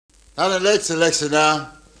Now the next selection now,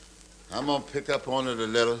 I'm gonna pick up on it a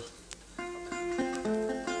little.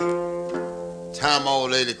 Time my old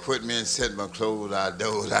lady quit me and sent my clothes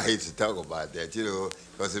outdoors. I hate to talk about that, you know,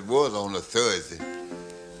 because it was on a Thursday.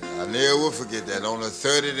 I never will forget that, on a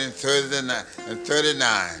Thursday and Thursday and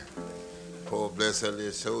 39. Poor bless her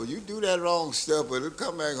little soul. You do that wrong stuff, but it'll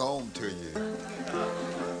come back home to you.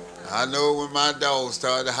 I know when my dog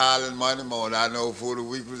started hollering Monday morning, I know before the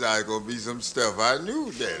week was out, gonna be some stuff. I knew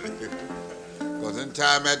that. Because in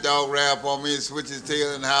time that dog ran up on me and switched his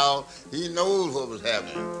tail and howled, he knows what was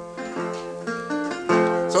happening.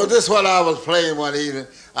 So this is what I was playing one evening.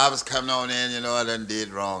 I was coming on in, you know, I done did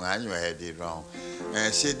wrong. I knew I had did wrong.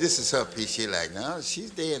 And this is her piece. She like, no,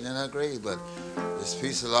 she's dead in her grave, but this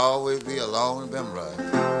piece will always be a long memory.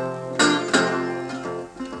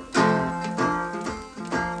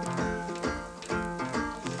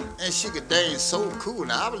 And she could dance so cool.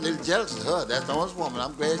 Now, I was a little jealous of her. That's the only woman.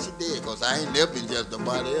 I'm glad she did, because I ain't never been jealous of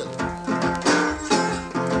nobody else.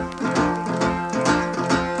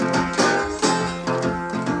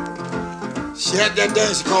 She had that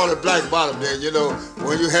dance, she called it black bottom there, you know,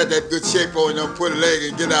 when you had that good shape on, you know, put a leg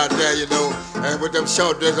and get out there, you know, and with them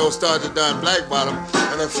short dress, they'll start to done black bottom.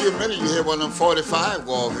 In a few minutes, you hear one of them 45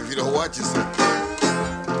 go off if you don't watch yourself.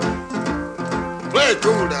 Play it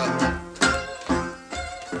cool now.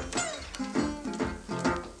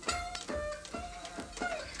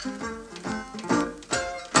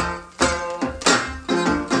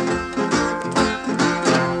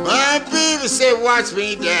 My baby said, watch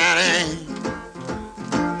me, daddy.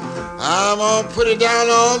 I'm gonna put it down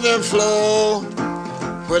on the floor,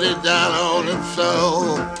 put it down on the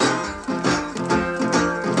floor.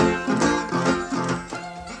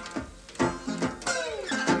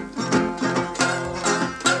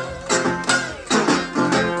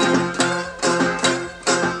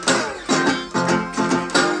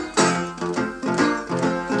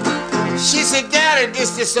 She said, Daddy,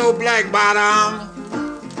 this old black bottom.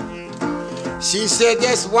 She said,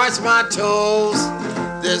 just watch my toes.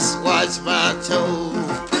 Just watch my toes.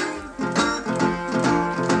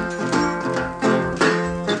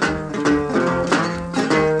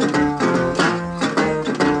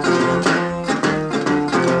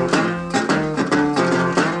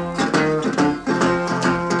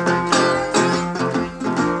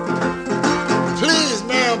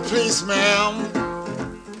 Please, ma'am.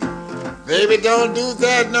 Baby, don't do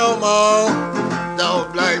that no more.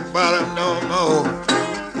 Don't black bottom no more.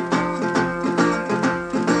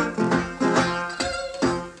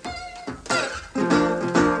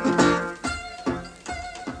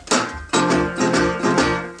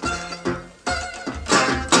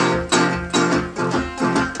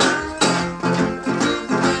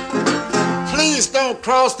 Don't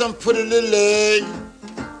cross them pretty little leg.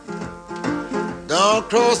 Don't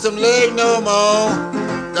cross them leg no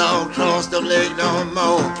more. Don't cross them leg no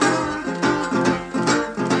more.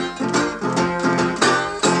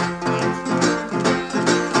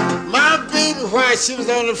 My baby, while she was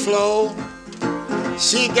on the floor,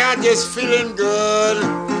 she got just feeling good.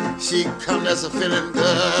 She come just a feeling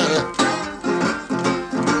good.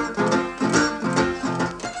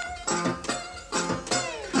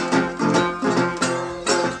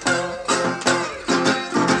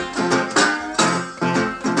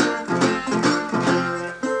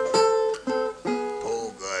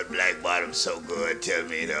 So good, tell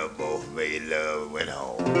me they both made love and went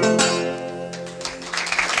home.